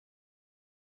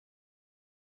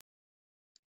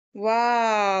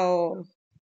Wow.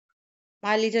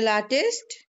 My little artist.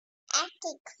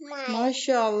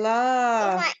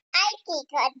 MashaAllah.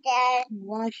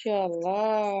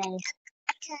 MashaAllah.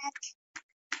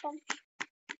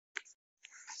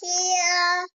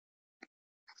 Here.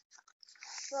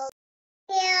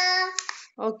 Here.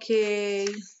 Okay.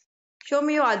 Show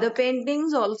me your other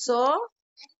paintings also.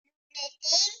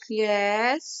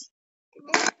 Yes.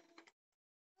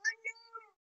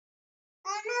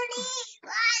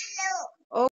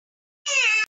 Oh,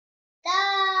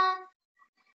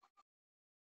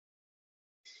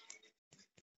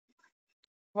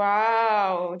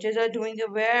 wow. Jazza doing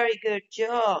a very good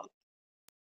job.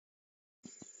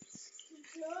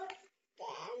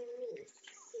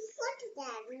 What does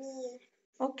that mean?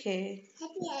 Okay.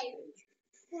 Happy Halloween.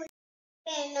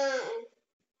 Okay, now.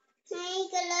 My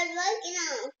color working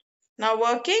out. Now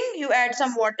working? You add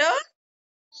some water?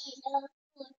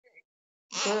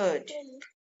 Good.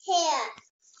 Here.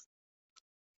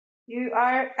 You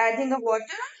are adding the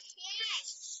water?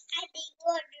 Yes, adding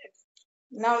water.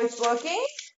 Now it's working?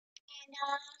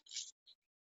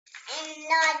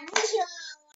 And this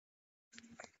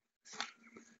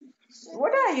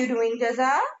What are you doing,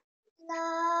 Jazza?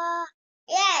 one.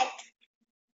 Red.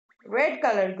 Red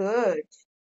color, good.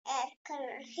 Red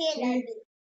color. Here,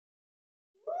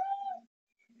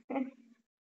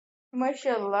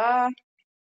 MashaAllah.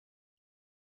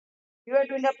 You are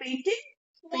doing a painting?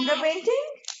 Finger painting?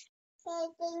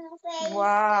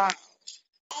 Wow.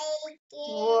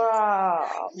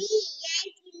 Wow. Me.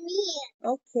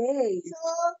 Okay. So,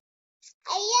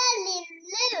 I am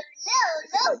little.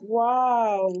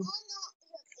 Wow. Oh no,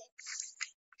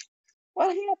 What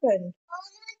happened? oh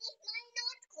no, this is my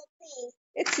not copy.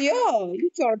 It's your. You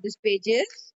chart these pages.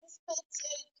 This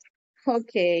page.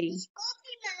 Okay. This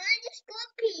copy, Mama, this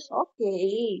copy.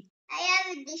 Okay. I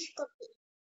have this copy.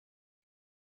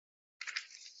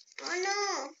 Oh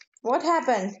no. What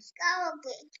happened? This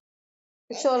copy.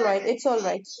 It's all right. It's all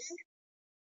right.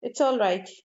 It's all right.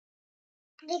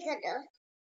 The color.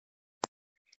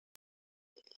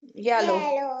 Yellow.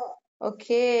 Yellow.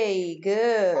 Okay.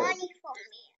 Good. Only for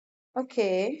me.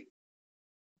 Okay.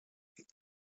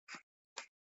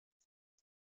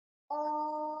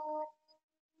 Only.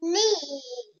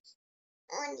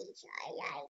 Only. I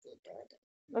like it.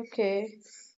 Okay.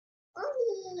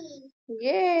 Only.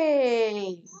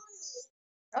 Yay.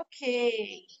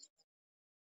 Okay.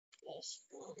 Yes.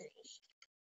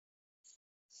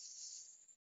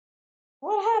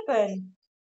 What happened?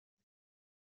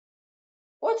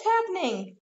 What's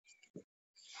happening?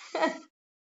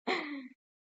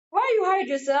 Why you hide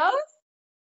yourself?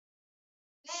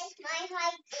 That's my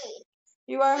hiding.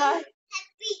 You are hide.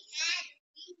 Happy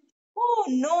Halloween. Oh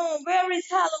no, where is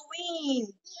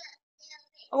Halloween?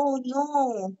 Oh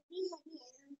no.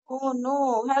 Oh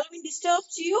no. Halloween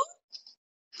disturbs you?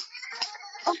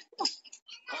 Oh,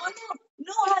 oh no.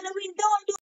 No, Halloween, don't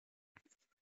do.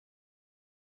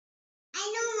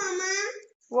 I know, Mama.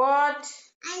 What?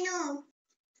 I know.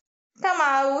 Come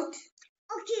out.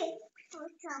 Okay. Oh,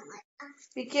 Mama.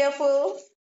 Be careful.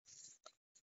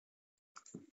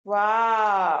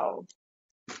 Wow.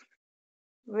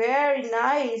 Very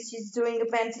nice. She's doing the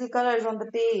pencil colors on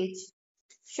the page.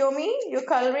 Show me your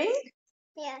coloring.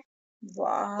 Yeah.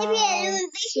 Wow. Happy Halloween.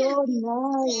 So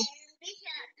nice.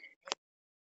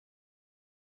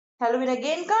 Halloween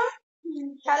again come?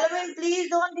 Halloween, please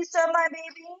don't disturb my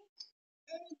baby.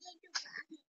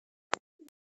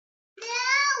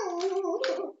 No.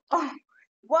 Oh,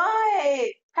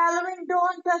 why? Halloween,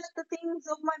 don't touch the things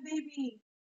of my baby.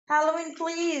 Halloween,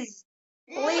 please.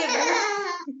 Leave.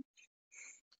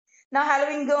 Now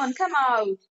Halloween gone. Come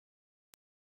out.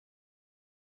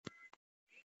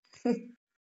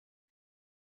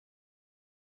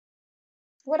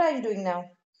 What are you doing now?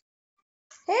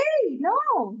 Hey,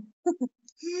 no.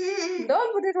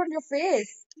 Don't put it on your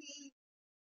face.